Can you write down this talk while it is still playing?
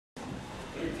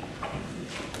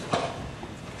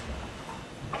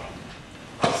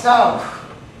So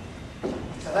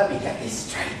let me get this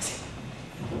straight.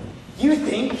 You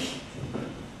think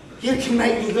you can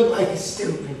make me look like a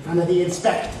stoop in front of the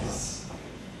inspectors?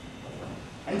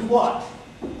 And what?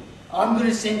 I'm going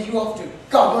to send you off to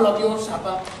gobble up your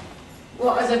supper?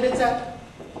 What, as if it's a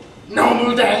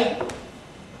normal day?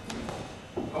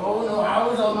 Oh no, I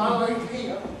was on my way to be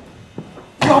a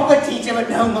proper teacher, but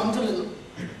no, not a little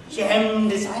gem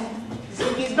designer.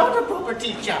 Ziggy's not a proper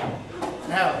teacher.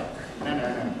 No.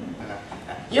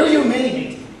 You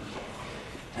humiliate him.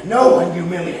 And no one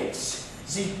humiliates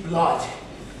Zeke Blood.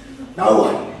 No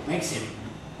one makes him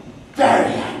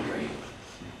very angry.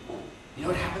 You know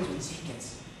what happens when Zeke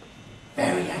gets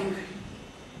very angry?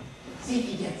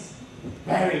 Zeke gets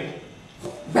very,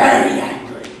 very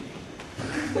angry.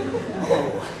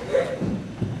 Oh,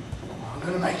 I'm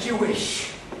going to make you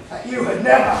wish that you had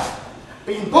never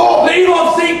been born. Leave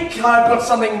off, Zeke! I've got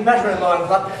something better in mind for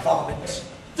that varmint.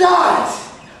 Dad!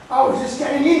 I was just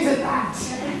getting into that.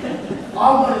 I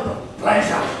wanted the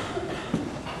pleasure.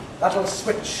 That'll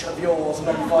switch of yours and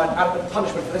then find adequate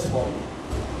punishment for this one.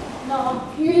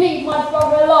 No, you leave my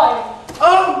brother alone.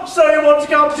 Oh, so you want to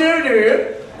come too, do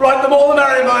you? Right, the more the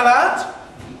merrier, my lad.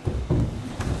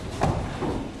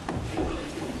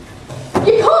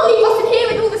 You can't leave us in here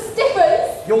with all the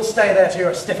stiffers. You'll stay there till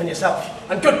you're a stiffin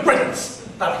yourself. And good riddance.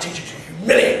 That'll teach you to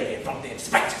humiliate me in front of the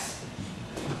inspectors.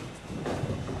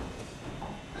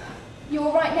 You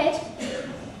all right, Ned?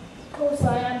 Of course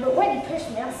I am, but when you pushed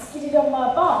me, I skidded on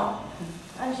my bum.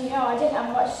 And you know, I didn't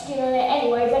have much skin on it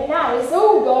anyway, but now it's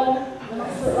all gone. I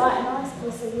must look like a nice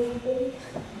pussy, will Billy?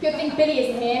 Good thing Billy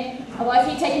isn't here, otherwise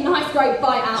he'd take a nice great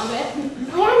bite out of it.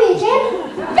 I am here, Jim.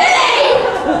 Billy!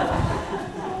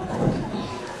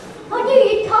 I knew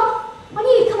you'd come. I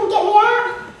knew you'd come and get me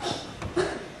out.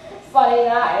 Funny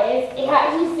that is. He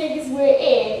actually thinks we're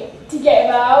here to get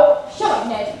him out. Shut up,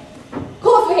 Ned. Of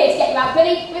course we're here to get you out,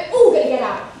 Billy. We're all going to get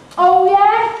out. Oh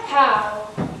yeah? How?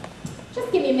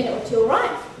 Just give me a minute or two,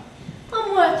 alright?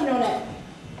 I'm working on it.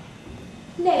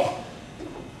 Ned,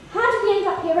 how did we end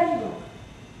up here anyway?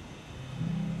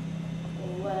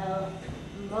 Well,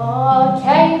 Ma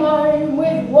came home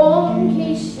with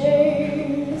wonky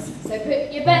shoes. So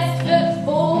put your best foot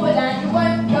forward and you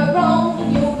won't go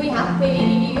wrong. You'll be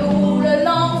happy all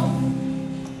along.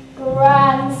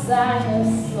 Gran sang a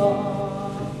song.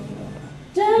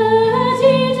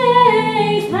 Dirty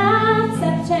days had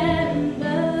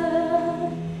September.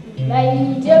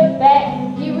 Made a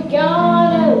bet you were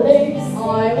gonna lose.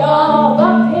 I All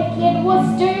the picking was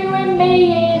doing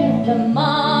me in. The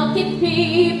market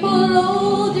people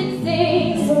all did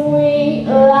sing. Sweet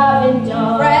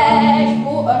lavender, Fresh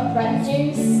water, fresh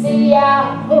juicy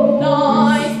apple,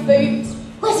 nice boots.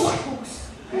 Where's the apples?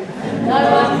 No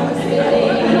apples, Billy.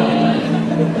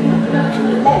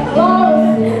 Let go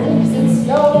leaves and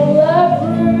stole the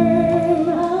broom.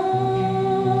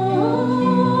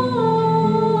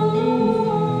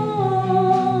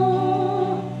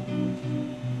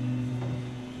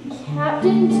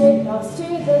 Captain took us to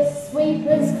the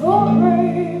sweeper's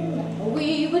courtroom.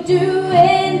 We were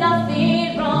doing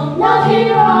nothing wrong. Nothing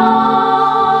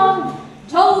wrong.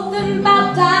 Told them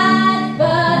about Dad,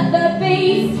 but the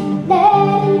beast. Ned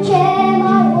and Jem, I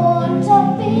want a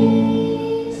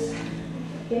piece.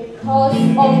 Because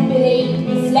of Billy,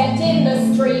 we slept in the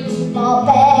street. My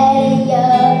belly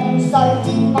yearned, so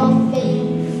did my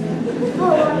feet.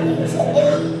 Oh, I need to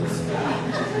eat.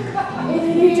 If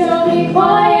you don't be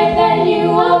quiet, then you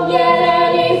won't get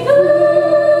any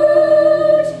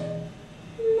food.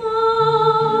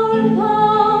 Martha,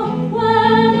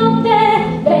 when up there,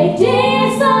 they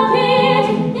disappeared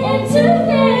into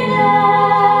thin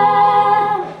air.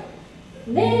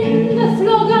 Then the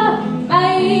flogger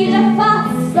made a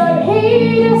fuss, So he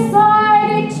decided